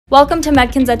Welcome to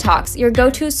MedKinza Talks, your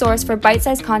go-to source for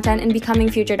bite-sized content in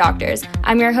becoming future doctors.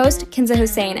 I'm your host, Kinza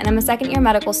Hussein, and I'm a second-year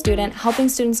medical student helping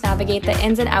students navigate the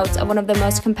ins and outs of one of the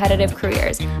most competitive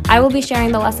careers. I will be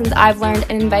sharing the lessons I've learned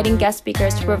and inviting guest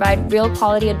speakers to provide real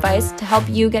quality advice to help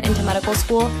you get into medical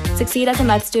school, succeed as a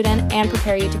med student, and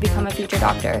prepare you to become a future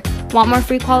doctor. Want more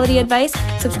free quality advice?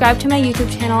 Subscribe to my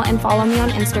YouTube channel and follow me on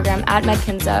Instagram at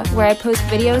MedKinza, where I post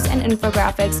videos and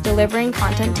infographics delivering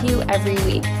content to you every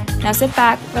week. Now sit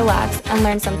back, relax, and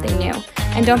learn something new.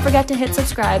 And don't forget to hit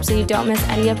subscribe so you don't miss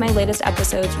any of my latest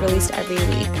episodes released every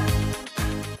week.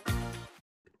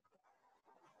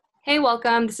 Hey,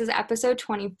 welcome. This is episode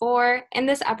 24. In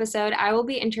this episode, I will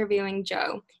be interviewing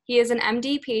Joe. He is an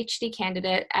MD PhD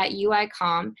candidate at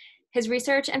UICOM. His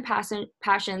research and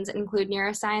passions include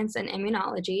neuroscience and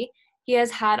immunology. He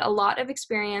has had a lot of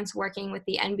experience working with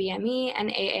the NBME and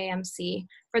AAMC.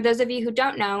 For those of you who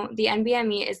don't know, the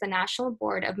NBME is the National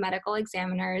Board of Medical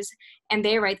Examiners, and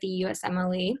they write the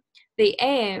USMLE. The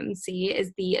AAMC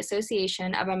is the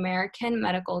Association of American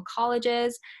Medical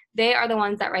Colleges. They are the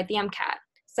ones that write the MCAT.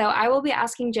 So I will be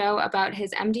asking Joe about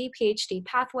his MD PhD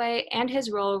pathway and his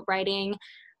role writing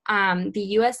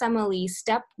the USMLE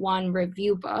Step 1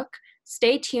 review book.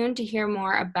 Stay tuned to hear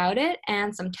more about it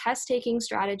and some test-taking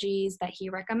strategies that he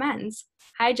recommends.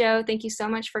 Hi, Joe. Thank you so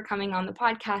much for coming on the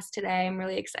podcast today. I'm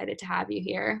really excited to have you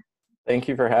here. Thank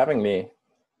you for having me.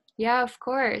 Yeah, of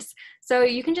course. So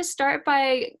you can just start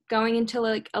by going into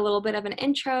like a little bit of an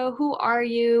intro. Who are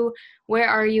you? Where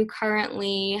are you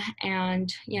currently?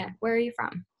 And where are you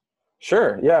from?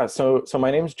 Sure. Yeah. So my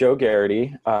name's Joe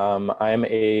Garrity. I'm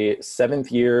a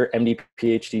seventh year MD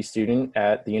PhD student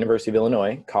at the University of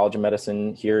Illinois College of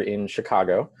Medicine here in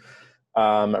Chicago.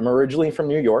 I'm originally from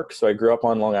New York, so I grew up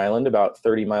on Long Island, about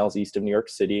 30 miles east of New York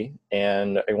City,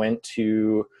 and I went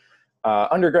to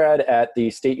undergrad at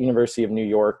the State University of New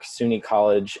York, SUNY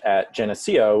College at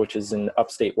Geneseo, which is in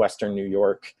upstate Western New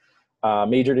York.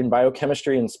 Majored in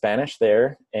biochemistry and Spanish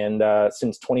there, and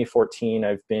since 2014,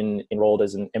 I've been enrolled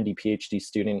as an MD PhD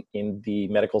student in the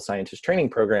medical scientist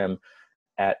training program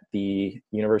at the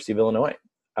University of Illinois.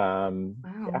 Wow.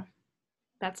 Yeah.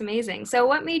 That's amazing. So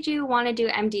what made you want to do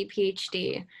MD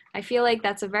PhD? I feel like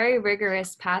that's a very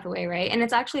rigorous pathway, right? And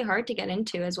it's actually hard to get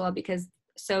into as well because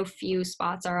so few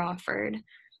spots are offered.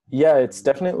 Yeah, it's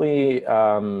definitely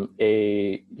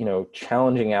a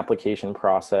challenging application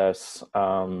process,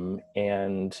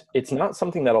 and it's not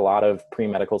something that a lot of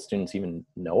pre-medical students even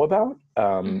know about.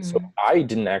 So I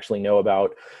didn't actually know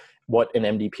about what an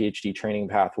MD PhD training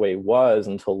pathway was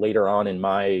until later on in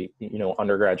my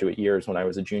undergraduate years when I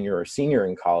was a junior or senior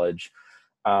in college.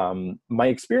 My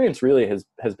experience really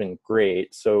has been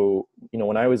great. So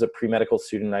when I was a pre-medical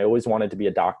student, I always wanted to be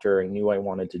a doctor. I knew I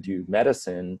wanted to do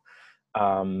medicine.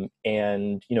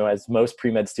 And as most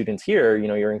pre-med students here,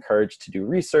 you're encouraged to do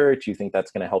research. You think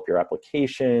that's going to help your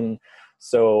application.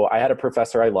 So I had a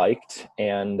professor I liked,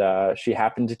 and she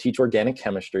happened to teach organic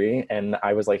chemistry. And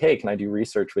I was like, hey, can I do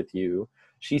research with you?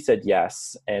 She said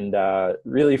yes. And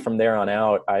really from there on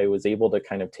out, I was able to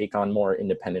kind of take on more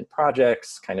independent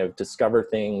projects, kind of discover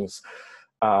things.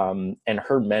 And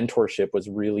her mentorship was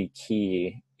really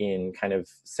key in kind of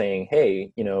saying,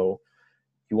 hey,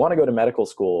 you want to go to medical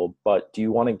school, but do you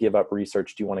want to give up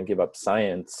research? Do you want to give up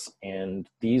science? And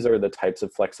these are the types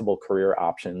of flexible career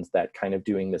options that kind of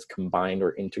doing this combined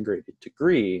or integrated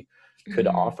degree could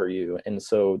offer you. And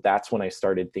so that's when I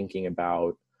started thinking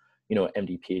about,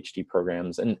 MD PhD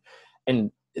programs.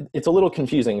 And it's a little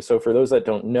confusing. So for those that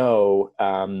don't know,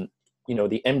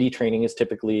 the MD training is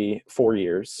typically 4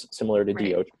 years, similar to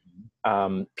DO.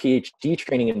 PhD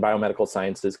training in biomedical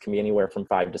sciences can be anywhere from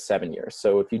 5 to 7 years.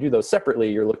 So if you do those separately,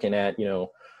 you're looking at,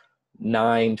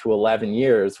 9 to 11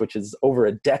 years, which is over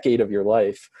a decade of your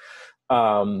life.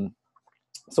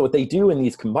 So what they do in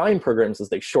these combined programs is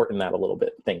they shorten that a little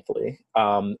bit, thankfully.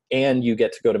 And you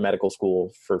get to go to medical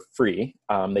school for free.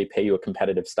 They pay you a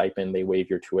competitive stipend. They waive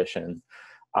your tuition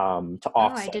to offset.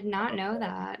 Oh, I did not know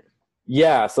that.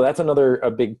 Yeah, so that's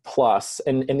a big plus.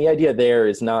 And the idea there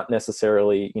is not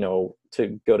necessarily,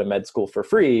 to go to med school for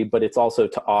free, but it's also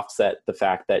to offset the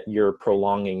fact that you're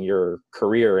prolonging your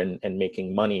career and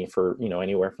making money for,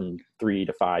 anywhere from 3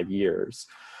 to 5 years.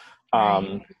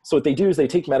 Right. So what they do is they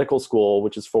take medical school,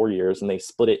 which is 4 years, and they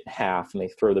split it in half and they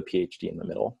throw the PhD in the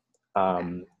middle.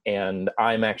 And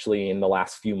I'm actually in the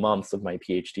last few months of my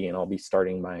PhD, and I'll be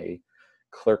starting my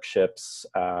clerkships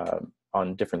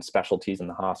on different specialties in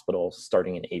the hospital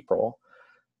starting in April.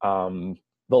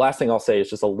 The last thing I'll say is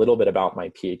just a little bit about my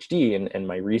PhD and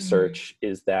my research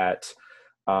is that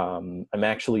I'm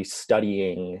actually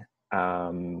studying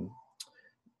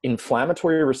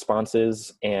inflammatory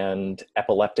responses and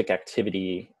epileptic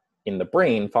activity in the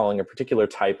brain following a particular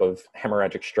type of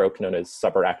hemorrhagic stroke known as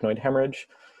subarachnoid hemorrhage.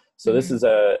 So this is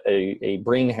a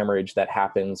brain hemorrhage that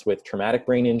happens with traumatic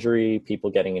brain injury, people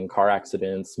getting in car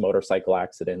accidents, motorcycle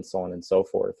accidents, so on and so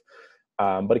forth.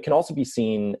 But it can also be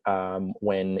seen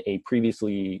when a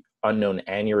previously unknown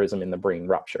aneurysm in the brain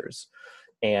ruptures.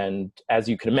 And as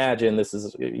you can imagine, this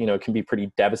is, it can be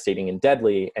pretty devastating and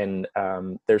deadly. And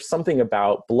there's something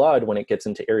about blood when it gets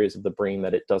into areas of the brain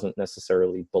that it doesn't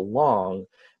necessarily belong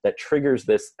that triggers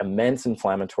this immense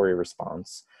inflammatory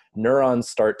response. Neurons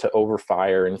start to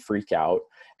overfire and freak out,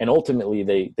 and ultimately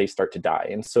they start to die.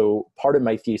 And so part of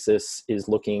my thesis is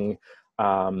looking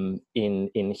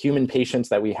in human patients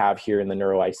that we have here in the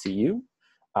neuro ICU,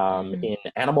 in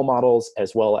animal models,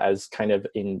 as well as kind of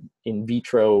in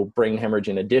vitro brain hemorrhage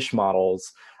in a dish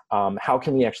models. How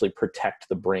can we actually protect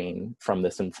the brain from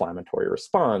this inflammatory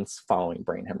response following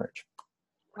brain hemorrhage?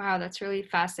 Wow, that's really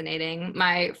fascinating.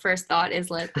 My first thought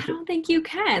is like, I don't think you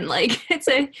can. Like, it's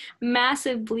a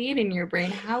massive bleed in your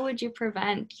brain. How would you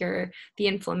prevent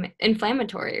the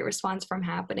inflammatory response from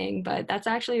happening? But that's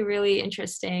actually a really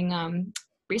interesting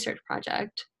research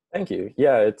project. Thank you.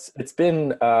 Yeah, it's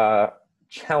been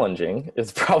challenging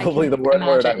is probably the word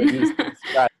I would use to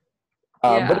describe.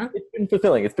 But it's been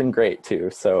fulfilling. It's been great too.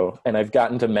 So, and I've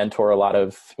gotten to mentor a lot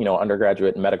of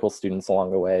undergraduate and medical students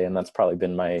along the way, and that's probably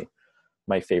been my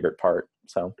favorite part.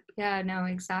 So yeah, no,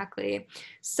 exactly.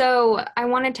 So I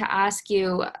wanted to ask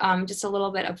you just a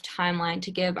little bit of timeline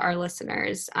to give our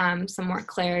listeners some more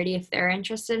clarity if they're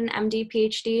interested in MD,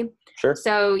 PhD. Sure.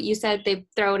 So you said they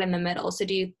throw it in the middle. So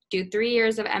do you do 3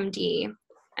 years of MD,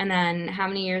 and then how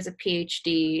many years of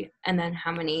PhD, and then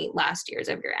how many last years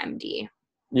of your MD?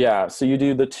 Yeah, so you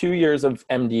do the 2 years of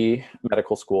MD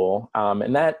medical school,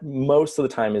 and that most of the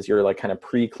time is your like kind of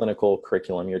preclinical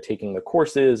curriculum. You're taking the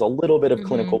courses, a little bit of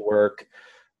clinical work.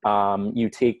 You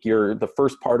take the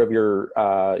first part of your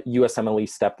USMLE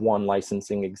Step 1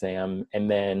 licensing exam, and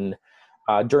then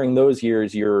during those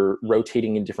years, you're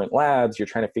rotating in different labs. You're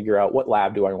trying to figure out what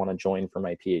lab do I want to join for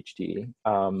my PhD.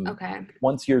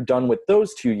 Once you're done with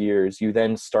those 2 years, you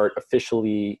then start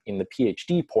officially in the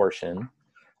PhD portion.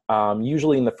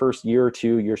 Usually in the first year or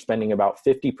two, you're spending about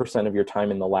 50% of your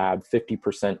time in the lab,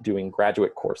 50% doing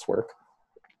graduate coursework.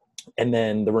 And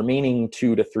then the remaining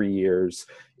 2 to 3 years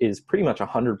is pretty much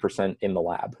 100% in the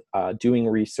lab, doing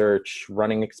research,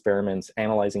 running experiments,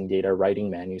 analyzing data, writing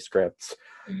manuscripts,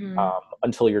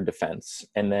 until your defense.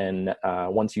 And then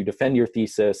once you defend your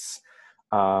thesis,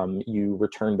 you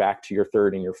return back to your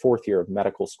 3rd and your 4th year of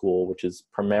medical school, which is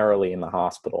primarily in the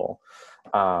hospital,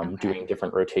 doing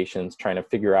different rotations, trying to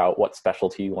figure out what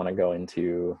specialty you want to go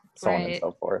into, so on and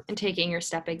so forth. And taking your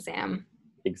step exam.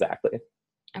 Exactly.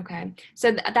 Okay.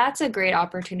 So that's a great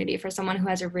opportunity for someone who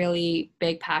has a really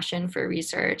big passion for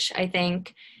research. I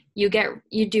think you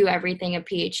do everything a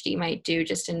PhD might do,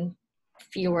 just in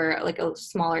like a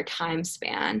smaller time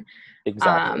span.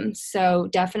 Exactly. So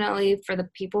definitely for the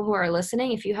people who are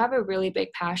listening, if you have a really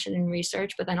big passion in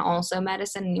research, but then also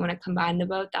medicine, and you want to combine the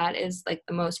both, that is like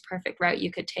the most perfect route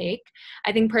you could take.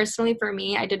 I think personally for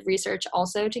me, I did research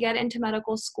also to get into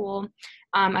medical school.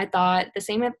 I thought the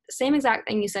same exact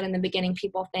thing you said in the beginning.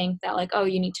 People think that like, oh,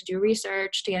 you need to do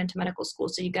research to get into medical school,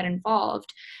 so you get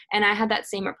involved. And I had that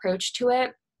same approach to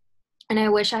it. And I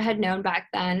wish I had known back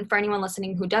then, for anyone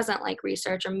listening who doesn't like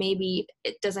research, or maybe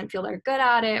it doesn't feel they're good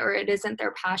at it, or it isn't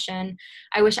their passion,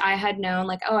 I wish I had known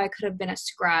like, oh, I could have been a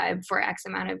scribe for X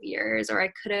amount of years, or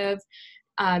I could have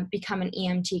become an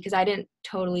EMT, because I didn't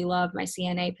totally love my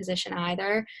CNA position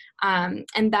either.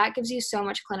 And that gives you so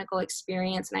much clinical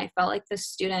experience. And I felt like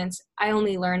I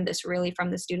only learned this really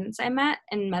from the students I met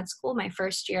in med school my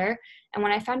first year. And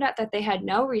when I found out that they had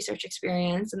no research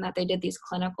experience and that they did these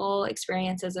clinical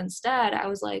experiences instead, I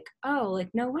was like, oh, like,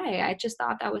 no way. I just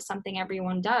thought that was something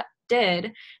everyone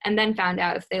did, and then found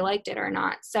out if they liked it or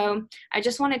not. So I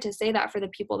just wanted to say that for the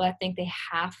people that think they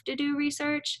have to do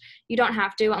research, you don't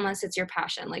have to unless it's your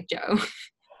passion, like Joe.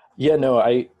 Yeah, no,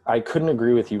 I couldn't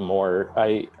agree with you more.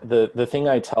 The thing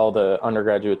I tell the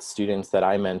undergraduate students that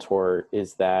I mentor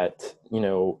is that,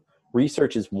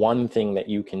 research is one thing that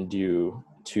you can do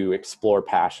to explore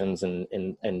passions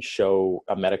and show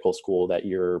a medical school that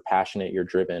you're passionate, you're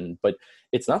driven, but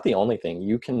it's not the only thing.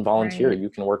 You can volunteer, right. You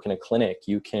can work in a clinic,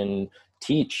 you can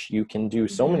teach, you can do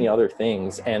so many other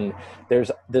things. And there's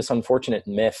this unfortunate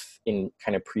myth in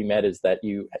kind of pre-med is that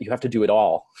you have to do it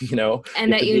all,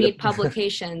 and that you need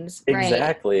publications.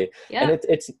 Exactly. Right. Yeah. And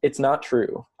it's not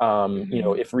true.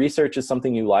 If research is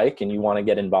something you like and you want to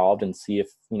get involved and see if,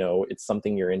 it's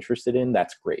something you're interested in,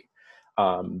 that's great.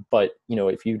 But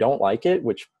if you don't like it,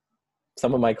 which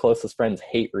some of my closest friends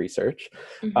hate research,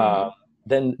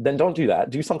 then don't do that.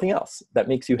 Do something else that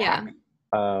makes you Yeah.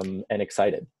 happy and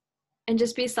excited. And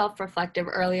just be self-reflective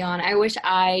early on. I wish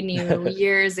I knew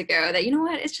years ago that, you know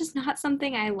what, it's just not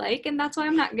something I like, and that's why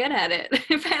I'm not good at it.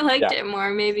 If I liked it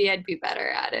more, maybe I'd be better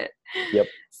at it. Yep.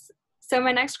 So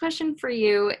my next question for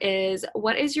you is,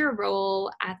 what is your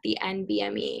role at the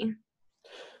NBME?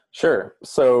 Sure.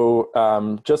 So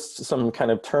just some kind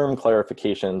of term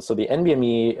clarification. So the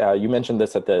NBME, you mentioned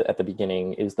this at the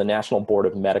beginning, is the National Board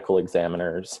of Medical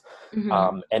Examiners.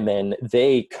 Mm-hmm. And then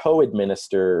they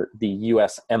co-administer the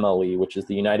USMLE, which is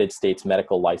the United States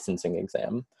Medical Licensing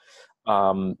Exam.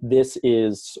 This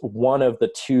is one of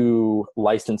the two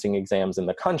licensing exams in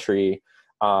the country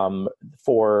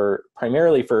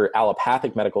primarily for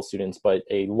allopathic medical students, but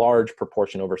a large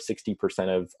proportion, over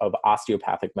 60% of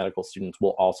osteopathic medical students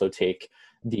will also take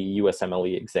the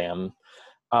USMLE exam.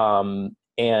 And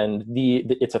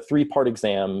it's a 3-part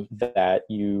exam that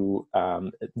you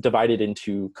divided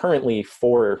into currently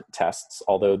 4 tests,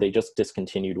 although they just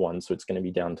discontinued one, so it's going to be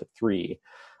down to 3.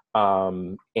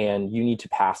 And you need to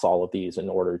pass all of these in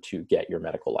order to get your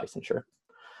medical licensure.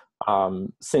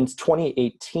 Since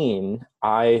 2018,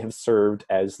 I have served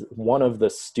as one of the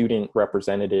student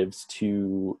representatives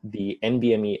to the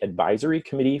NBME Advisory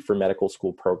Committee for Medical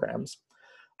School Programs.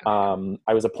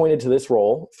 I was appointed to this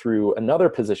role through another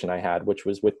position I had, which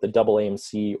was with the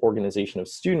AAMC Organization of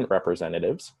Student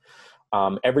Representatives.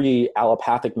 Every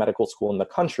allopathic medical school in the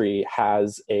country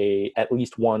has at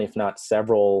least one, if not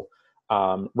several,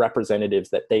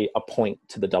 representatives that they appoint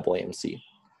to the AAMC.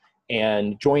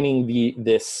 And joining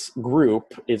this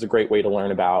group is a great way to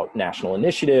learn about national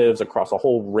initiatives across a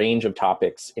whole range of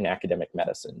topics in academic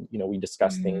medicine. You know, we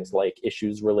discuss things like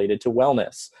issues related to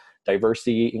wellness,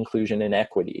 diversity, inclusion, and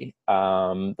equity,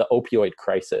 the opioid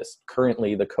crisis,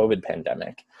 currently the COVID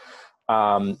pandemic.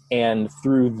 And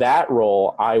through that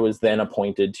role, I was then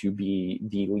appointed to be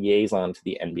the liaison to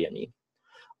the NBME.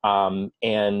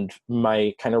 And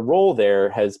my kind of role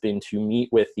there has been to meet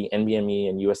with the NBME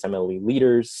and USMLE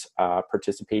leaders,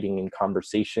 participating in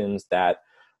conversations that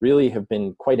really have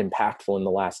been quite impactful in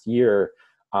the last year.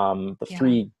 The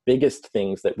 3 biggest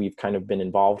things that we've kind of been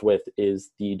involved with is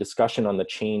the discussion on the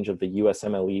change of the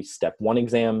USMLE Step 1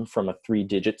 exam from a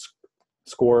 3-digit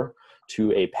score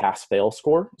to a pass-fail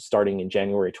score starting in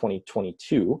January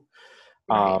 2022.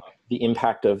 Right. The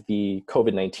impact of the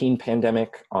COVID-19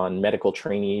 pandemic on medical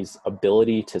trainees'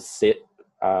 ability to sit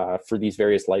for these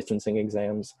various licensing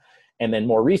exams. And then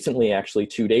more recently, actually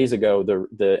 2 days ago,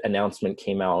 the announcement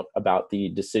came out about the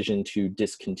decision to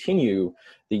discontinue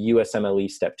the USMLE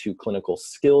Step 2 clinical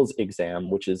skills exam,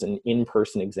 which is an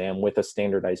in-person exam with a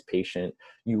standardized patient.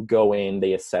 You go in,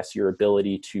 they assess your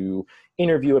ability to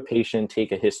interview a patient,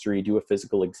 take a history, do a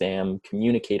physical exam,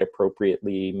 communicate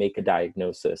appropriately, make a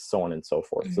diagnosis, so on and so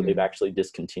forth. Mm-hmm. So they've actually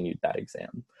discontinued that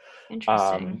exam.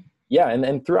 Interesting.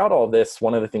 And throughout all this,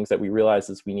 one of the things that we realized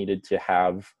is we needed to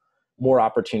have more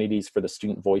opportunities for the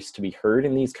student voice to be heard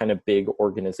in these kind of big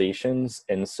organizations.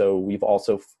 And so we've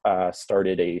also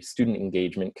started a student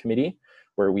engagement committee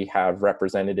where we have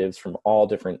representatives from all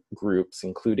different groups,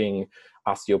 including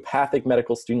osteopathic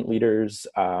medical student leaders,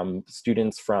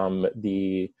 students from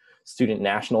the Student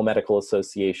National Medical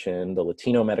Association, the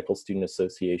Latino Medical Student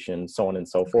Association, so on and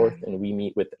so forth. And we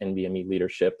meet with NBME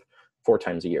leadership 4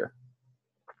 times a year.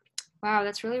 Wow,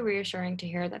 that's really reassuring to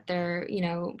hear that they're,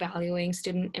 valuing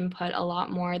student input a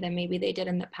lot more than maybe they did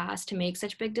in the past to make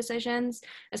such big decisions,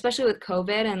 especially with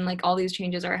COVID and like all these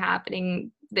changes are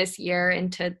happening this year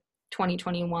into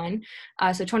 2021.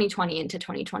 So 2020 into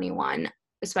 2021,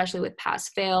 especially with pass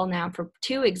fail now for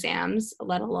 2 exams,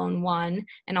 let alone 1,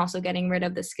 and also getting rid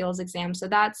of the skills exam. So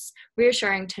that's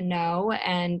reassuring to know.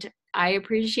 And I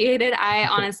appreciate it. I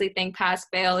honestly think pass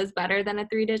fail is better than a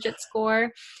 3-digit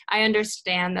score. I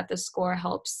understand that the score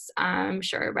helps, I'm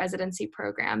sure, residency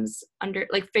programs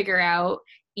figure out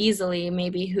easily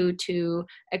maybe who to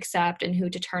accept and who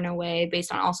to turn away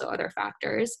based on also other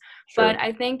factors. Sure. But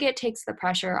I think it takes the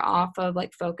pressure off of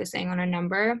focusing on a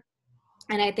number.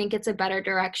 And I think it's a better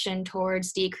direction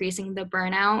towards decreasing the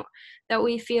burnout that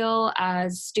we feel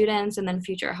as students and then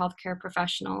future healthcare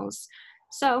professionals.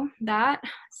 So that's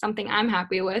something I'm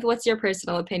happy with. What's your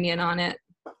personal opinion on it?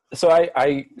 So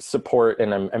I support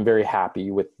and I'm very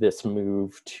happy with this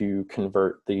move to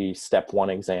convert the Step 1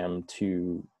 exam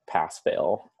to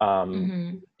pass-fail.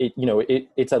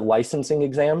 It's a licensing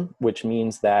exam, which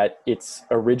means that its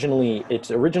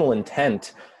original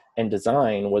intent and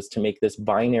design was to make this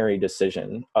binary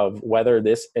decision of whether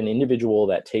an individual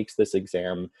that takes this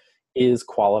exam is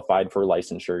qualified for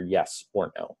licensure, yes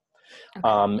or no.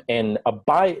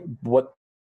 Okay. What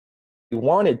we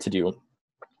wanted to do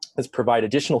is provide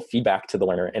additional feedback to the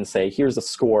learner and say, here's a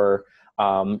score,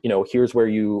 here's where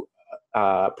you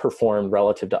performed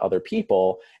relative to other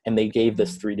people, and they gave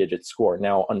this 3-digit score.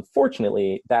 Now,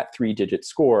 unfortunately, that 3-digit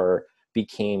score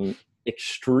became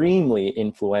extremely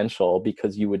influential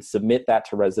because you would submit that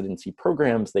to residency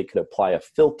programs, they could apply a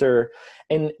filter,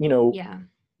 and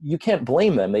you can't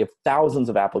blame them. They have thousands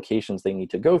of applications they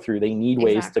need to go through. They need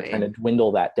ways to kind of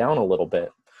dwindle that down a little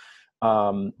bit.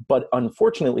 But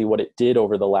unfortunately, what it did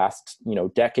over the last,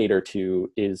 decade or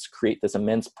two is create this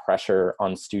immense pressure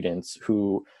on students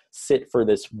who sit for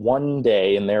this one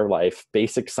day in their life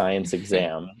basic science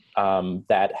exam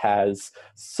that has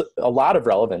a lot of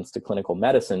relevance to clinical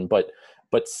medicine, but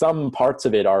some parts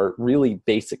of it are really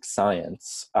basic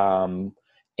science.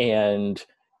 And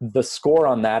the score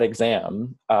on that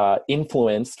exam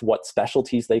influenced what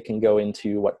specialties they can go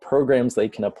into, what programs they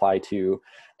can apply to.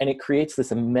 And it creates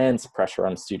this immense pressure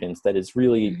on students that is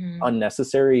really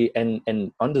unnecessary and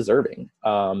undeserving.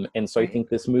 And so I think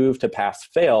this move to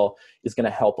pass-fail is going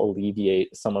to help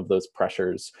alleviate some of those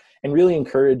pressures and really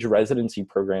encourage residency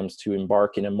programs to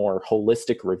embark in a more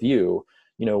holistic review.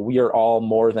 We are all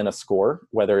more than a score,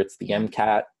 whether it's the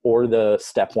MCAT or the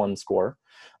Step 1 score.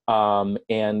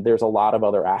 And there's a lot of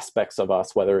other aspects of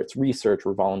us, whether it's research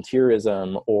or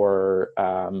volunteerism or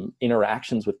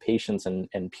interactions with patients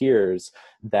and peers,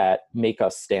 that make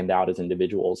us stand out as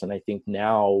individuals. And I think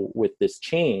now with this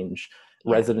change,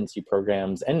 residency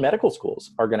programs and medical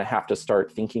schools are going to have to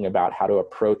start thinking about how to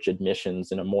approach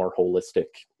admissions in a more holistic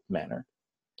manner.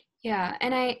 Yeah,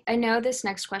 and I know this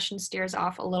next question steers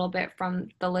off a little bit from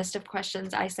the list of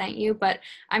questions I sent you, but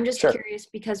I'm just curious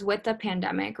because with the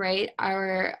pandemic, right,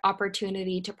 our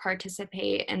opportunity to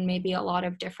participate in maybe a lot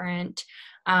of different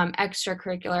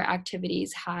extracurricular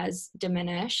activities has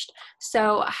diminished.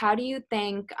 So how do you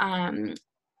think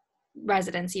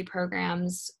residency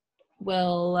programs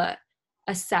will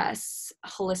assess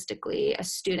holistically a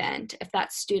student if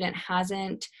that student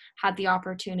hasn't had the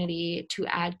opportunity to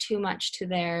add too much to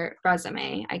their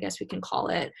resume, I guess we can call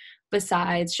it,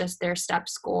 besides just their step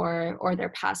score or their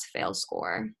pass-fail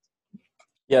score?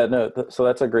 Yeah, no, so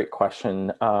that's a great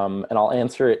question. And I'll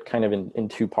answer it kind of in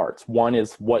two parts. One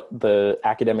is what the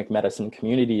academic medicine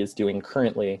community is doing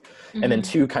currently, and then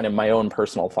two, kind of my own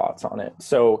personal thoughts on it.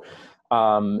 So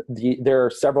there are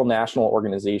several national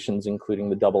organizations, including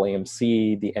the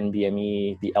AAMC, the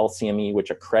NBME, the LCME, which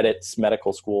accredits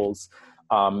medical schools.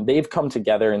 They've come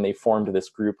together and they formed this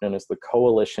group known as the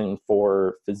Coalition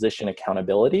for Physician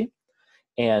Accountability.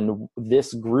 And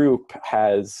this group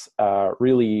has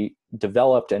really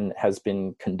developed and has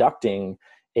been conducting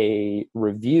a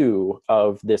review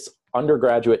of this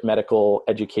undergraduate medical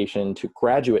education to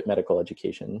graduate medical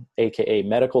education, aka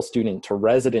medical student to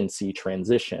residency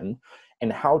transition,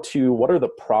 and what are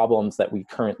the problems that we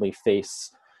currently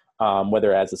face,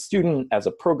 whether as a student, as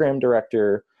a program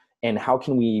director, and how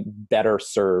can we better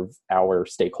serve our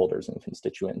stakeholders and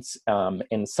constituents?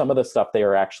 And some of the stuff they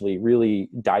are actually really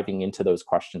diving into those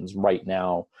questions right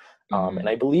now. And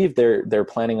I believe they're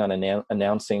planning on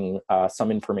announcing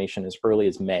some information as early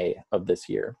as May of this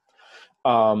year.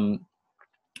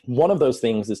 One of those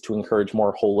things is to encourage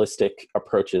more holistic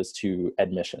approaches to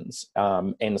admissions.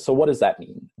 And so what does that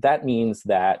mean? That means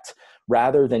that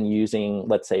rather than using,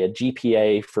 let's say, a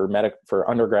GPA for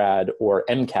undergrad or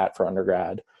MCAT for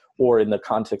undergrad, or in the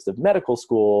context of medical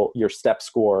school, your STEP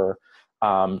score,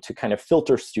 to kind of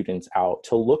filter students out,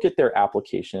 to look at their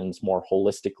applications more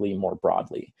holistically, more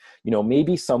broadly.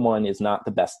 Maybe someone is not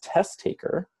the best test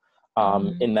taker,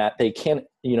 in that they can't,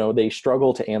 they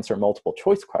struggle to answer multiple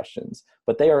choice questions,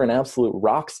 but they are an absolute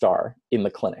rock star in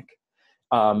the clinic.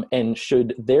 And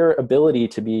should their ability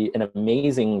to be an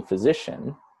amazing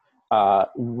physician,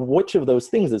 which of those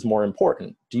things is more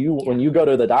important? When you go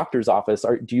to the doctor's office,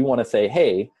 do you want to say,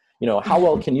 hey, how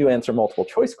well can you answer multiple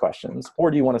choice questions?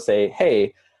 Or do you want to say,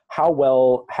 hey, how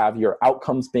well have your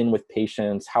outcomes been with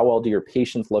patients? How well do your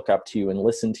patients look up to you and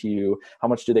listen to you? How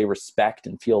much do they respect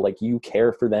and feel like you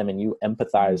care for them and you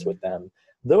empathize with them?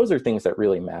 Those are things that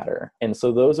really matter. And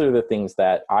so those are the things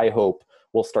that I hope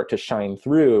will start to shine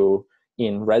through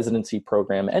in residency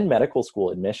program and medical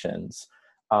school admissions.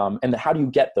 And how do you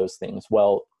get those things?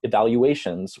 Well,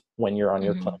 evaluations when you're on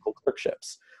your clinical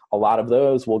clerkships. A lot of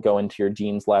those will go into your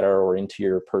dean's letter or into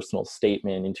your personal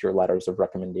statement, into your letters of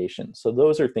recommendation. So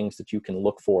those are things that you can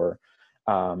look for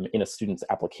in a student's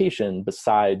application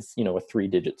besides, a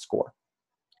 3-digit score.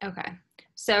 Okay.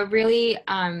 So really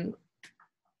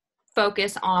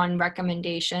focus on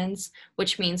recommendations,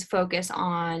 which means focus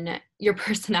on your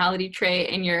personality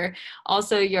trait and your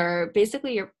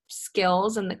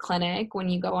skills in the clinic when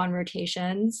you go on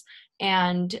rotations,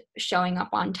 and showing up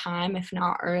on time, if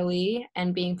not early,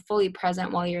 and being fully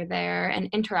present while you're there and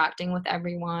interacting with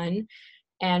everyone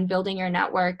and building your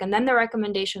network. And then the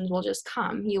recommendations will just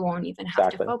come. You won't even have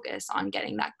to Exactly. focus on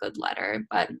getting that good letter.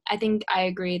 But I think I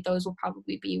agree, those will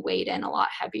probably be weighed in a lot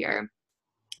heavier.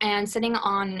 And sitting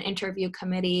on an interview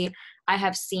committee, I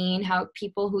have seen how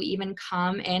people who even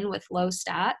come in with low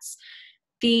stats,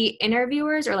 the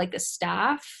interviewers or like the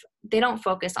staff, they don't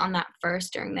focus on that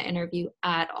first during the interview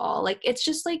at all. Like, it's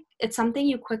just like, it's something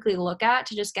you quickly look at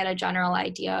to just get a general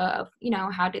idea of, you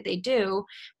know, how did they do?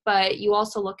 But you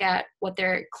also look at what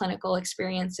their clinical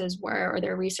experiences were or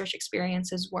their research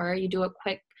experiences were. You do a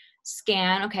quick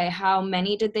scan. Okay, how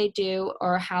many did they do,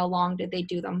 or how long did they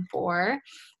do them for?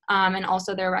 And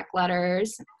also their rec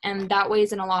letters. And that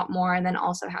weighs in a lot more. And then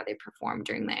also how they perform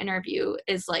during the interview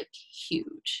is like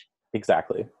huge.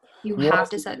 Exactly. You You want have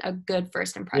to to set a good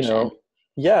first you impression. know,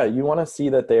 yeah, you want to see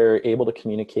that they're able to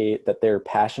communicate, that they're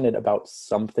passionate about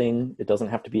something. It doesn't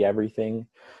have to be everything.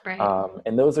 Right.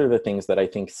 And those are the things that I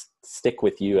think stick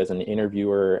with you as an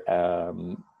interviewer,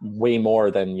 way more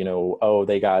than, oh,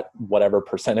 they got whatever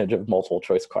percentage of multiple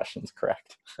choice questions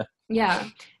correct. Yeah.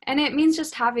 And it means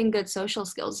just having good social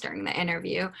skills during the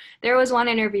interview. There was one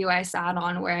interview I sat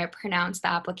on where I pronounced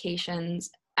the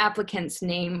applicant's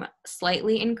name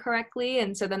slightly incorrectly.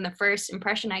 And so then the first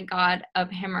impression I got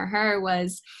of him or her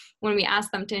was, when we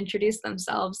asked them to introduce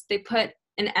themselves, they put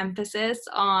an emphasis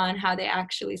on how they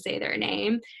actually say their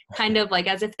name, kind of like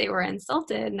as if they were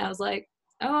insulted. And I was like,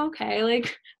 oh, okay.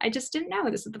 Like, I just didn't know,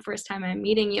 this is the first time I'm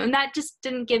meeting you. And that just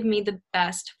didn't give me the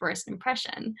best first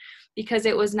impression because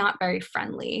it was not very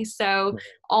friendly. So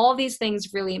all these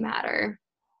things really matter.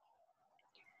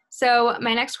 So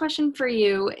my next question for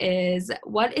you is,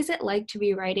 what is it like to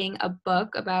be writing a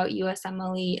book about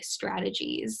USMLE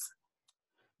strategies?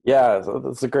 Yeah, so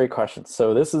that's a great question.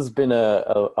 So this has been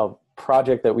a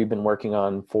project that we've been working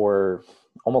on for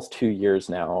almost 2 years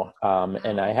now.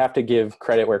 And I have to give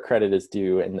credit where credit is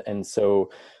due. And so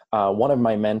one of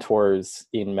my mentors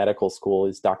in medical school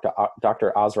is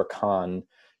Dr. Azra Khan.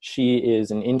 She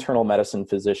is an internal medicine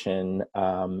physician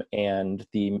and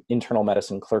the internal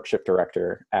medicine clerkship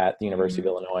director at the University of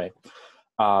Illinois.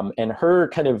 And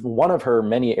her one of her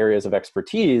many areas of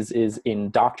expertise is in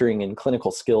doctoring and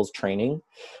clinical skills training.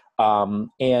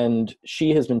 And she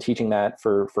has been teaching that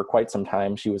for quite some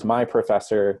time. She was my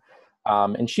professor.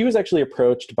 And she was actually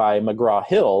approached by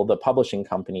McGraw-Hill, the publishing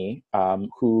company,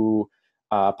 who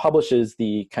publishes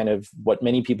the kind of what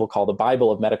many people call the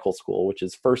Bible of medical school, which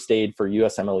is First Aid for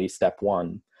USMLE Step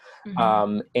 1.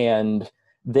 And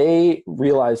they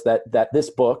realized that this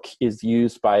book is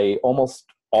used by almost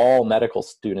all medical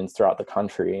students throughout the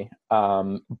country.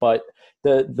 But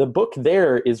the book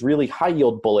there is really high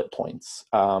yield bullet points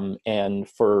and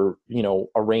for,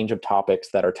 a range of topics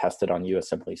that are tested on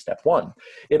USMLE Step 1.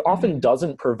 It often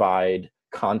doesn't provide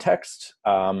context.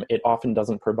 It often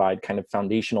doesn't provide kind of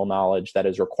foundational knowledge that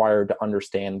is required to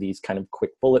understand these kind of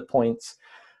quick bullet points.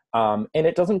 And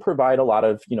it doesn't provide a lot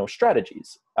of,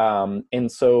 strategies. And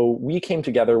so we came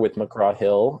together with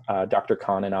McGraw-Hill, Dr.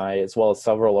 Khan and I, as well as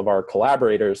several of our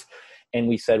collaborators. And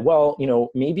we said, well,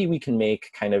 maybe we can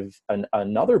make kind of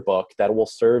another book that will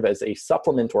serve as a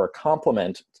supplement or a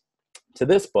complement to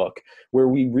this book, where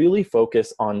we really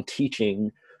focus on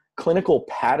teaching clinical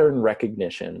pattern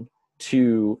recognition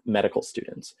to medical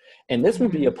students. And this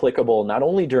would be applicable not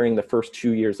only during the first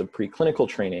 2 years of preclinical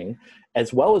training,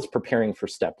 as well as preparing for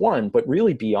Step 1, but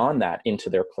really beyond that into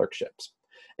their clerkships.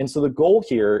 And so the goal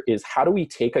here is, how do we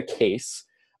take a case,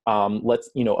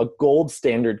 a gold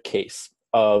standard case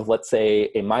of, let's say,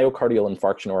 a myocardial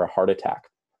infarction or a heart attack,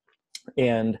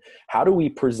 and how do we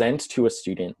present to a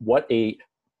student what a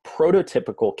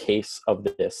prototypical case of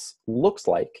this looks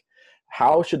like?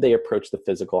 How should they approach the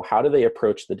physical? How do they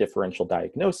approach the differential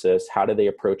diagnosis? How do they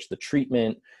approach the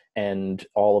treatment and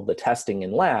all of the testing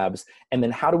in labs? And then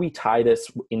how do we tie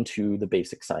this into the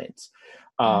basic science?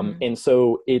 And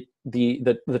so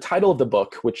the title of the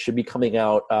book, which should be coming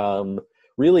out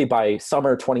really by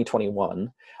summer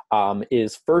 2021,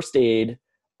 is First Aid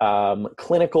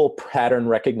Clinical Pattern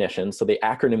Recognition. So the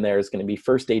acronym there is going to be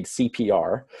First Aid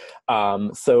CPR.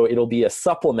 So it'll be a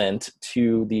supplement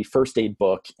to the first aid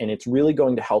book, and it's really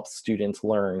going to help students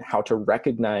learn how to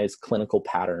recognize clinical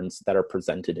patterns that are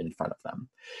presented in front of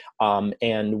them.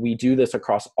 And we do this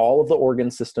across all of the organ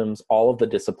systems, all of the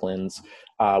disciplines.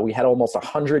 We had almost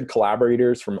 100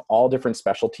 collaborators from all different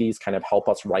specialties kind of help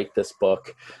us write this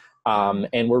book.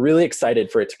 And we're really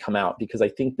excited for it to come out, because I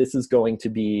think this is going to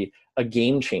be a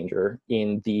game changer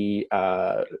in the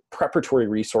preparatory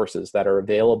resources that are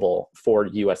available for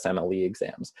USMLE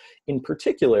exams. In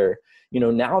particular,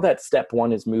 Now that step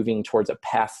one is moving towards a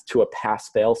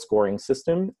pass-fail scoring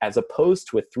system, as opposed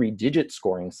to a 3-digit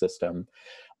scoring system,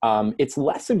 it's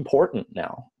less important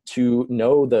now to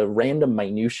know the random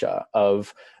minutia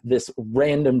of this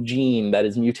random gene that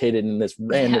is mutated in this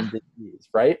random disease,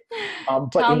 right?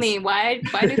 Tell me, why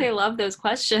do they love those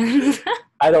questions?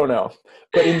 I don't know.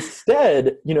 But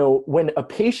instead, when a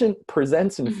patient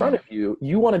presents in front of you,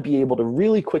 you want to be able to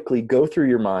really quickly go through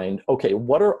your mind, okay,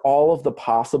 what are all of the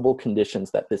possible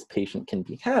conditions that this patient can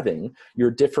be having,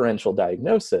 your differential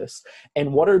diagnosis,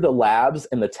 and what are the labs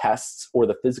and the tests or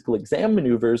the physical exam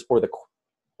maneuvers or the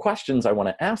questions I want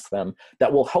to ask them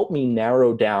that will help me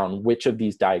narrow down which of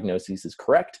these diagnoses is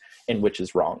correct and which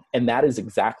is wrong. And that is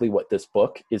exactly what this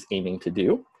book is aiming to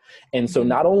do. And so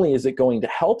not only is it going to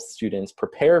help students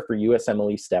prepare for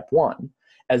USMLE Step 1,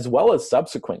 as well as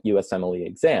subsequent USMLE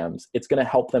exams, it's going to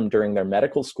help them during their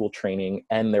medical school training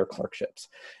and their clerkships.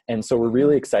 And so we're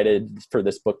really excited for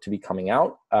this book to be coming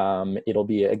out. It'll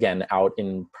be, again, out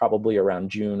in probably around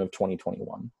June of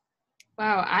 2021.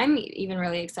 Wow, I'm even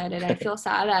really excited. I feel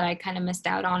sad that I kind of missed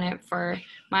out on it for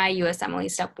my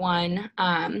USMLE Step 1.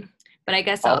 But I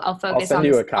guess I'll focus on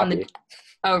the...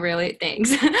 Oh, really?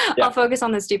 Thanks. Yeah. I'll focus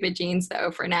on the stupid genes, though,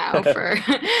 for now, for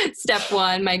step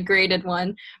 1, my graded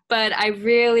one. But I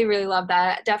really, really love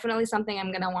that. Definitely something I'm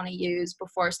going to want to use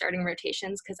before starting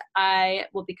rotations, because I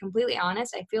will be completely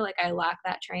honest, I feel like I lack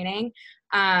that training.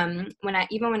 When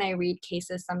I read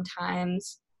cases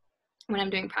sometimes, when I'm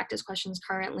doing practice questions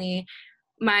currently,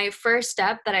 my first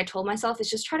step that I told myself is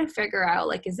just try to figure out,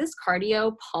 like, is this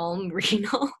cardio, palm,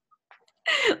 renal?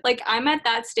 Like, I'm at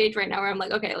that stage right now where I'm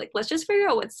like, okay, like, let's just figure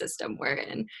out what system we're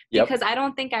in. Because I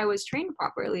don't think I was trained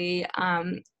properly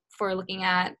for looking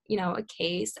at, a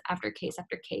case after case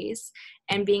after case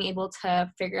and being able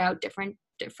to figure out different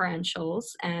differentials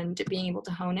and being able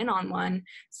to hone in on one.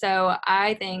 So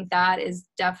I think that is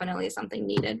definitely something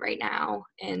needed right now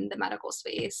in the medical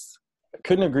space.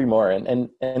 Couldn't agree more. And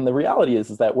the reality is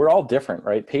that we're all different,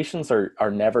 right? Patients are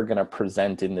never going to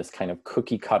present in this kind of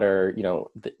cookie cutter,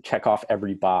 check off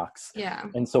every box. Yeah.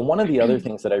 And so one of the other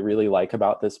things that I really like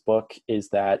about this book is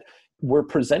that we're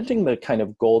presenting the kind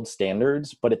of gold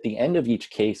standards, but at the end of each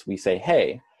case, we say,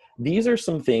 hey, these are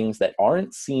some things that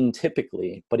aren't seen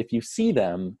typically, but if you see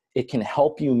them, it can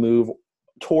help you move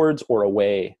towards or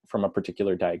away from a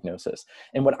particular diagnosis.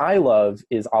 And what I love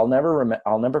is I'll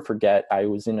never forget, I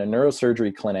was in a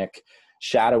neurosurgery clinic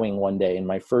shadowing one day in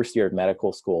my first year of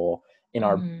medical school.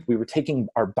 We were taking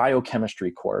our biochemistry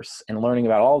course and learning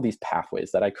about all these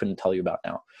pathways that I couldn't tell you about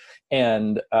now.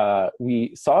 And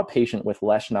we saw a patient with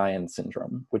Lesch-Nyhan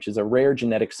syndrome, which is a rare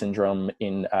genetic syndrome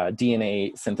in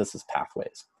DNA synthesis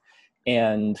pathways.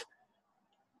 And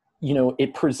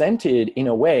it presented in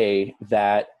a way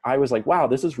that I was like, wow,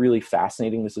 this is really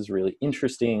fascinating. This is really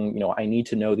interesting. I need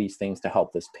to know these things to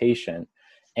help this patient.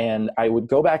 And I would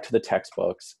go back to the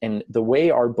textbooks, and the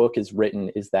way our book is written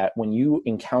is that when you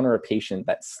encounter a patient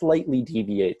that slightly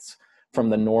deviates from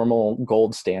the normal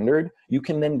gold standard, you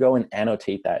can then go and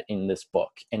annotate that in this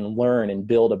book and learn and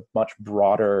build a much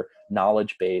broader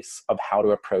knowledge base of how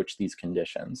to approach these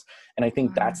conditions. And I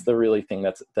think that's the really thing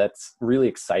that's really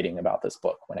exciting about this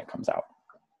book when it comes out.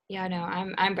 Yeah, no,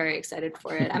 I'm very excited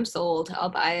for it. I'm sold. I'll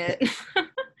buy it.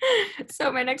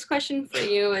 So my next question for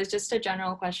you is just a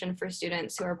general question for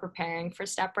students who are preparing for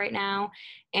STEP right now.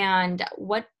 And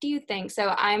what do you think?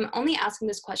 So I'm only asking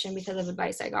this question because of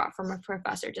advice I got from a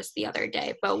professor just the other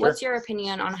day. But what's your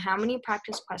opinion on how many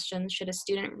practice questions should a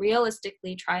student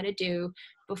realistically try to do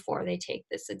before they take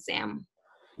this exam?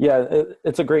 Yeah,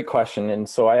 it's a great question. And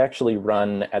so I actually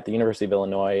run at the University of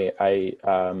Illinois. I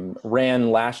ran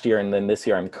last year, and then this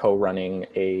year I'm co-running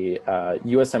a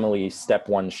USMLE Step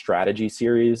 1 strategy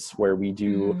series where we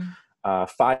do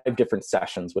 5 different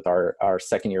sessions with our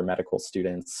second year medical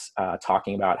students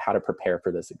talking about how to prepare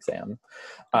for this exam.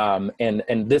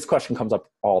 And this question comes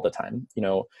up all the time,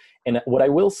 and what I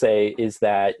will say is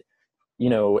that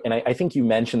and I think you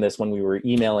mentioned this when we were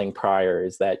emailing prior,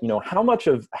 is that, how much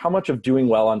of doing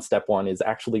well on step 1 is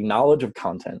actually knowledge of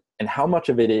content and how much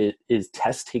of it is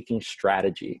test taking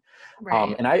strategy.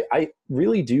 Right. And I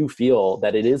really do feel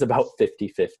that it is about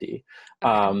 50-50,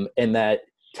 and that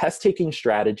test taking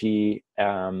strategy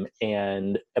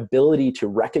and ability to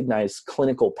recognize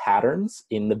clinical patterns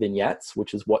in the vignettes,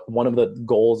 which is what one of the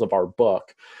goals of our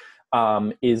book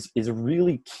is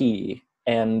really key.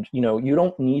 And, you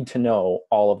don't need to know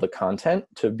all of the content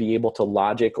to be able to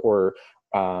logic or,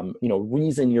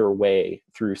 reason your way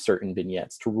through certain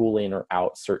vignettes to rule in or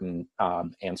out certain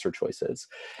answer choices.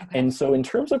 Okay. And so in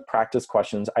terms of practice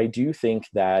questions, I do think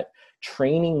that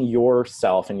training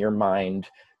yourself and your mind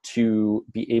to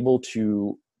be able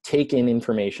to take in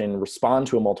information, respond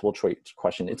to a multiple choice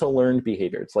question. It's a learned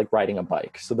behavior. It's like riding a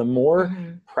bike. So the more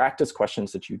practice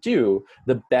questions that you do,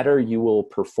 the better you will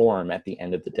perform at the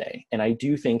end of the day. And I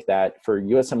do think that for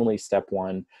USMLE Step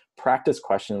 1, practice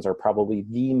questions are probably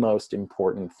the most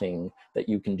important thing that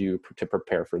you can do to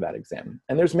prepare for that exam.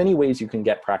 And there's many ways you can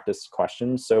get practice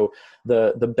questions. So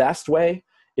the best way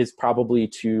is probably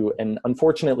to, and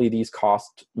unfortunately these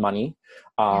cost money,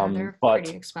 they're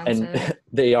pretty expensive. And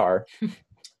they are.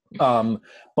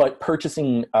 But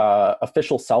purchasing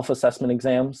official self-assessment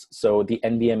exams. So the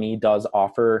NBME does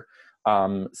offer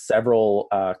several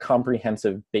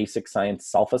comprehensive basic science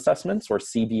self-assessments, or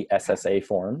CBSSA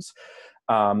forms.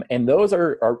 And those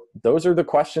are the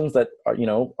questions that are,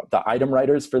 the item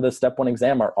writers for the Step 1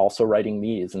 exam are also writing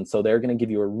these. And so they're going to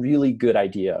give you a really good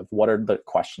idea of what are the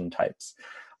question types.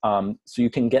 So you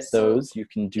can get those, you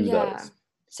can do those.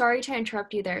 Sorry to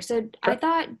interrupt you there. So I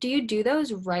thought, do you do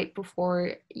those right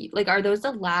before, like, are those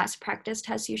the last practice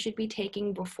tests you should be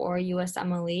taking before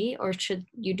USMLE, or should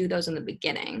you do those in the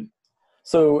beginning?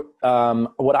 So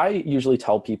what I usually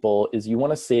tell people is you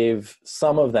want to save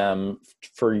some of them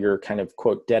for your kind of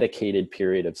quote dedicated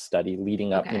period of study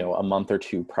leading up, a month or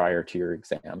two prior to your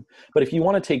exam. But if you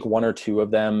want to take one or two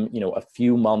of them, a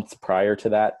few months prior to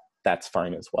that, that's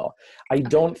fine as well. I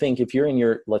don't think if you're in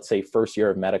your, let's say, first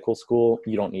year of medical school,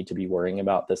 you don't need to be worrying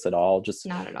about this at all. Just,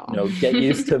 not at all. Get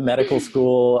used to medical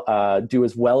school, do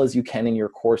as well as you can in your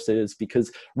courses,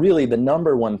 because really the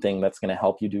number one thing that's going to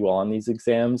help you do well on these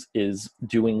exams is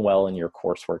doing well in your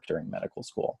coursework during medical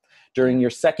school. During your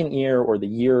second year or the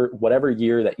year, whatever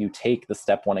year that you take the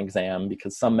Step 1 exam,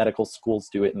 because some medical schools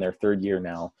do it in their third year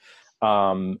now,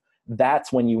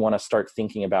 that's when you want to start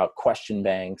thinking about question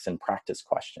banks and practice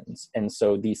questions. And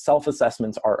so these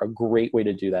self-assessments are a great way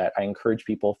to do that. I encourage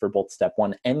people for both Step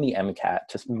 1 and the MCAT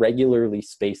to regularly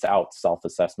space out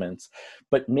self-assessments,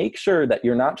 but make sure that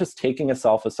you're not just taking a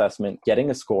self-assessment,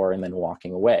 getting a score, and then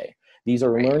walking away. These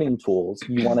are learning tools.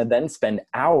 You want to then spend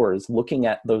hours looking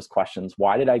at those questions.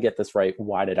 Why did I get this right?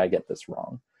 Why did I get this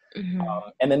wrong?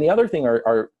 And then the other thing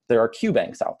there are Q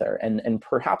banks out there, and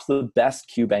perhaps the best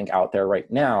Q bank out there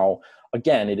right now,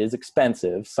 again, it is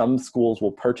expensive. Some schools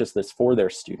will purchase this for their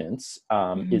students,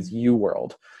 is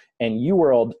UWorld. And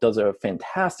UWorld does a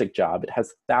fantastic job. It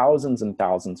has thousands and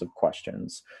thousands of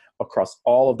questions across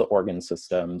all of the organ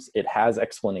systems. It has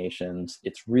explanations.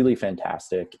 It's really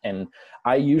fantastic. And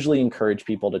I usually encourage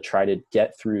people to try to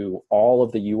get through all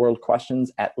of the UWorld questions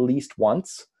at least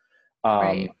once.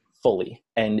 Fully.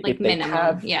 And like if they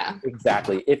minimum,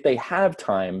 exactly, if they have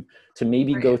time to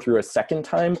maybe go through a second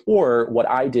time, or what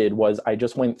I did was I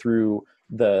just went through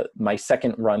my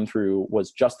second run through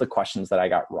was just the questions that I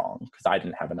got wrong because I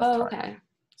didn't have enough time.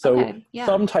 So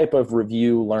some type of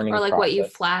review learning, or like process. What you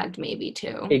flagged maybe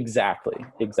too. Exactly.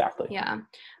 Yeah.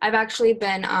 I've actually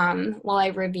been, while I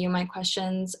review my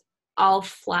questions, I'll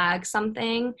flag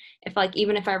something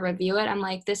even if I review it, I'm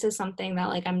like, this is something that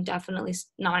like I'm definitely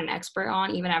not an expert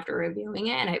on even after reviewing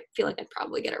it, and I feel like I'd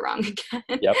probably get it wrong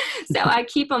again. So I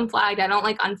keep them flagged. I don't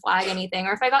like unflag anything,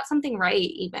 or if I got something right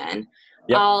even,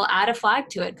 I'll add a flag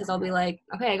to it because I'll be like,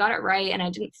 okay, I got it right and I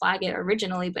didn't flag it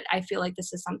originally, but I feel like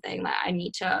this is something that I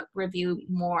need to review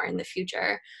more in the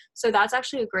future. So that's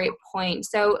actually a great point.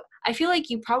 So I feel like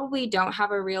you probably don't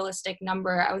have a realistic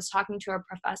number. I was talking to a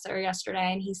professor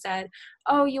yesterday and he said,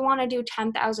 oh, you want to do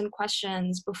 10,000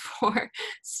 questions before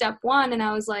Step 1. And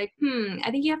I was like, I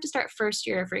think you have to start first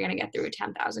year if you're going to get through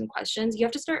 10,000 questions. You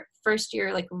have to start first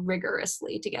year like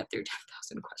rigorously to get through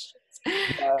 10,000 questions.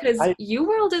 Because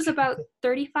UWorld is about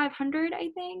 3,500, I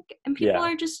think. And people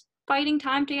are just fighting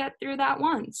time to get through that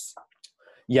once.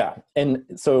 Yeah. And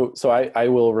so I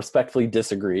will respectfully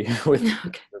disagree with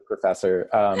the professor.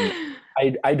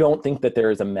 I don't think that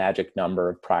there is a magic number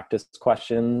of practice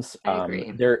questions. I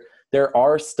agree. There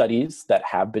are studies that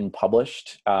have been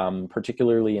published,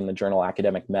 particularly in the journal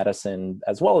Academic Medicine,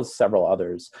 as well as several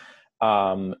others,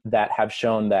 that have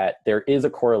shown that there is a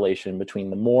correlation between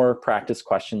the more practice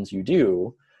questions you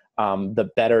do, the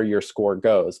better your score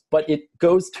goes. But it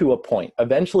goes to a point.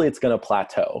 Eventually it's going to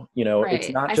plateau. It's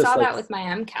not just I saw that with my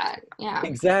MCAT. Yeah.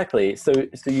 Exactly. So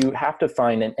you have to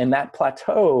find, and that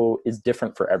plateau is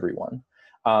different for everyone.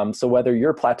 So whether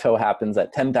your plateau happens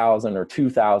at 10,000 or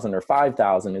 2,000 or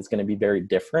 5,000 is going to be very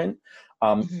different.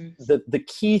 The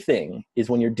key thing is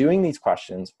when you're doing these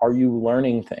questions, are you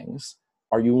learning things?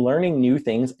 Are you learning new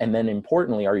things? And then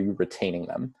importantly, are you retaining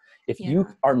them? If you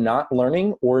are not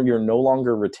learning or you're no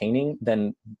longer retaining,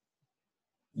 then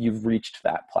you've reached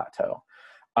that plateau.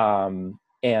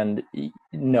 And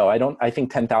no, I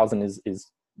think 10,000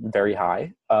 is very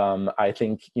high. I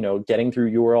think, getting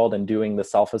through UWorld and doing the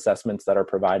self-assessments that are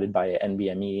provided by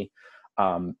NBME,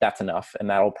 that's enough. And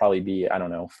that'll probably be,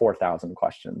 4,000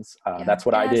 questions. That's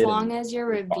what I did. As long as you're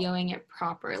reviewing it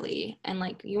properly, and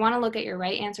like, you want to look at your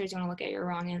right answers, you want to look at your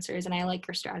wrong answers. And I like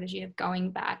your strategy of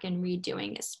going back and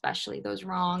redoing, especially those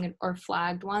wrong or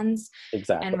flagged ones.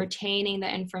 Exactly. And retaining the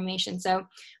information. So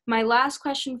my last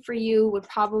question for you would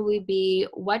probably be,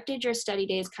 what did your study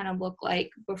days kind of look like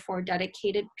before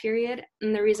dedicated period?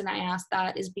 And the reason I ask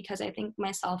that is because I think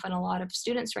myself and a lot of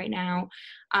students right now,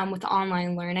 with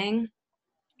online learning,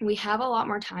 we have a lot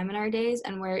more time in our days,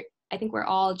 and I think we're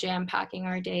all jam-packing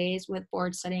our days with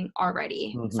board studying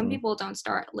already. Mm-hmm. Some people don't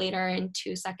start later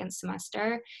into second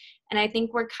semester. And I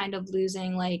think we're kind of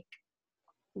losing, like,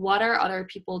 what are other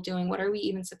people doing? What are we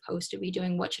even supposed to be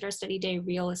doing? What should our study day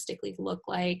realistically look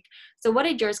like? So what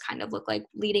did yours kind of look like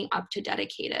leading up to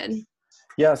dedicated?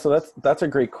 Yeah, so that's a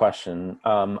great question.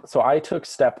 So I took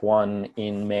step 1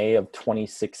 in May of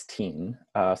 2016.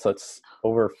 So it's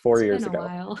over 4 years ago. It's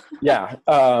been a while. Yeah,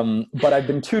 but I've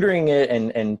been tutoring it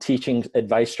and teaching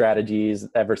advice strategies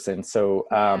ever since. So,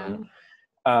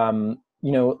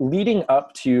 leading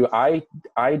up to,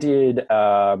 I did,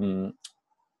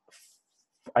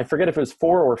 I forget if it was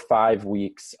 4 or 5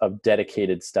 weeks of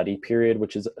dedicated study period,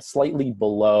 which is slightly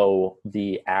below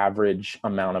the average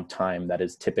amount of time that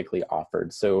is typically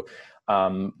offered. So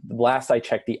last I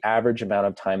checked, the average amount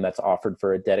of time that's offered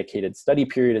for a dedicated study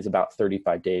period is about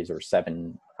 35 days or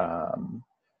 7,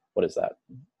 what is that?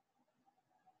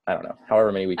 I don't know,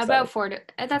 however many weeks.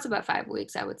 That's about 5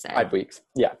 weeks, I would say. 5 weeks,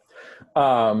 yeah.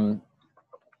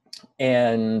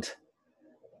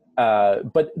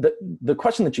 But the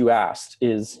question that you asked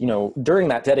is, during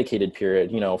that dedicated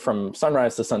period, from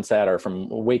sunrise to sunset or from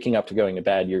waking up to going to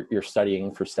bed, you're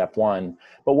studying for step 1.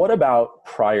 But what about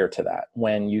prior to that,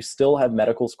 when you still have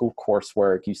medical school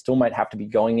coursework, you still might have to be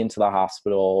going into the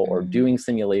hospital or doing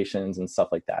simulations and stuff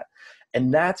like that.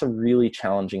 And that's a really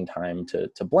challenging time to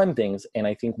blend things. And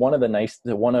I think one of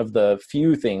the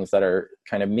few things that are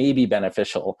kind of maybe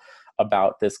beneficial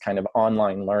about this kind of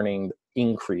online learning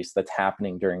increase that's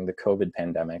happening during the COVID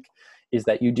pandemic is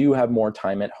that you do have more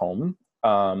time at home,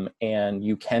 and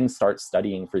you can start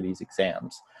studying for these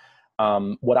exams.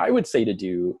 What I would say to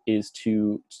do is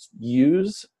to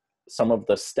use some of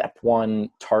the step 1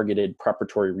 targeted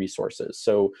preparatory resources.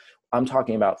 So I'm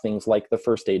talking about things like the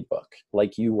first aid book,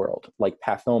 like UWorld, like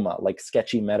Pathoma, like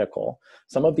Sketchy Medical,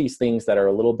 some of these things that are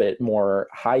a little bit more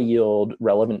high yield,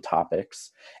 relevant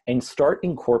topics, and start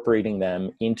incorporating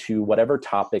them into whatever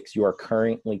topics you are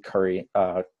currently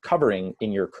covering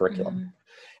in your curriculum.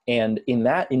 And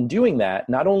in doing that,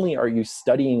 not only are you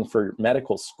studying for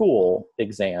medical school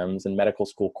exams and medical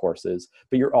school courses,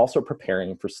 but you're also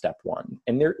preparing for step 1.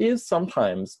 And there is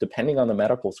sometimes, depending on the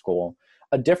medical school,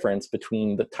 a difference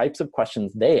between the types of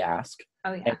questions they ask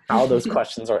and how those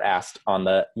questions are asked on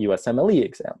the USMLE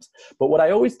exams. But what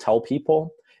I always tell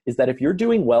people is that if you're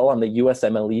doing well on the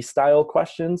USMLE style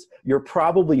questions, you're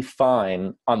probably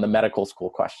fine on the medical school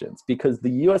questions, because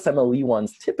the USMLE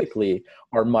ones typically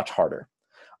are much harder.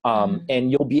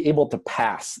 And you'll be able to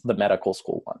pass the medical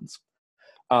school ones.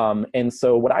 And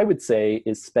so what I would say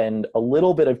is spend a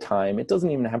little bit of time, it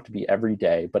doesn't even have to be every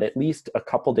day, but at least a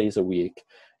couple days a week,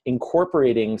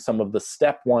 incorporating some of the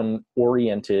step 1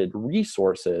 oriented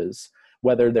resources,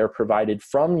 whether they're provided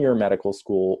from your medical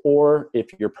school or if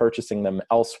you're purchasing them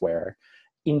elsewhere,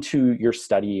 into your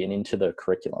study and into the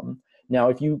curriculum. Now,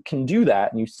 if you can do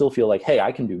that and you still feel like, hey,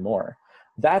 I can do more,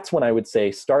 that's when I would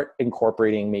say start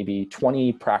incorporating maybe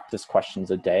 20 practice questions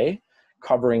a day,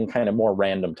 covering kind of more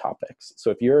random topics.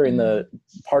 So if you're in the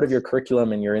part of your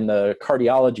curriculum and you're in the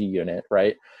cardiology unit,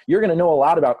 right, you're going to know a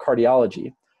lot about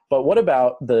cardiology. But what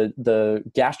about the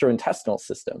gastrointestinal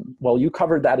system? Well, you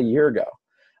covered that a year ago.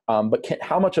 But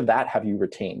how much of that have you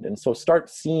retained? And so start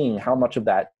seeing how much of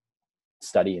that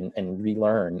study and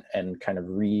relearn and kind of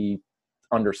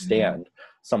understand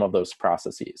some of those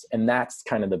processes. And that's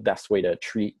kind of the best way to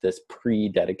treat this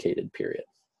pre-dedicated period.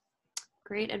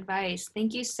 Great advice.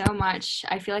 Thank you so much.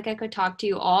 I feel like I could talk to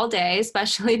you all day,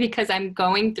 especially because I'm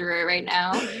going through it right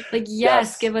now. Like,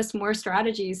 yes, give us more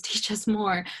strategies, teach us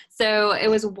more. So it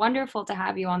was wonderful to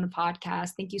have you on the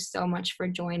podcast. Thank you so much for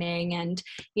joining. And,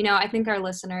 I think our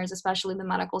listeners, especially the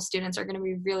medical students, are going to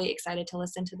be really excited to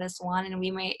listen to this one. And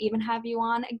we may even have you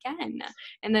on again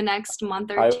in the next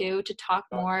month or two to talk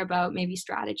more about maybe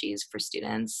strategies for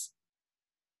students.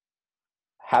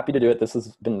 Happy to do it. This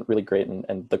has been really great,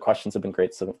 and the questions have been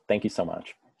great. So thank you so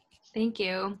much. Thank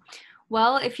you.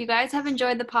 Well, if you guys have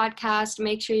enjoyed the podcast,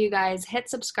 make sure you guys hit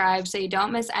subscribe so you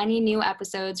don't miss any new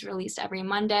episodes released every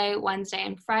Monday, Wednesday,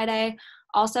 and Friday.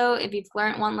 Also, if you've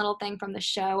learned one little thing from the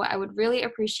show, I would really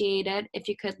appreciate it if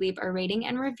you could leave a rating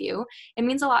and review. It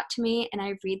means a lot to me, and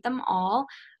I read them all.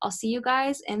 I'll see you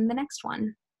guys in the next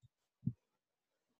one.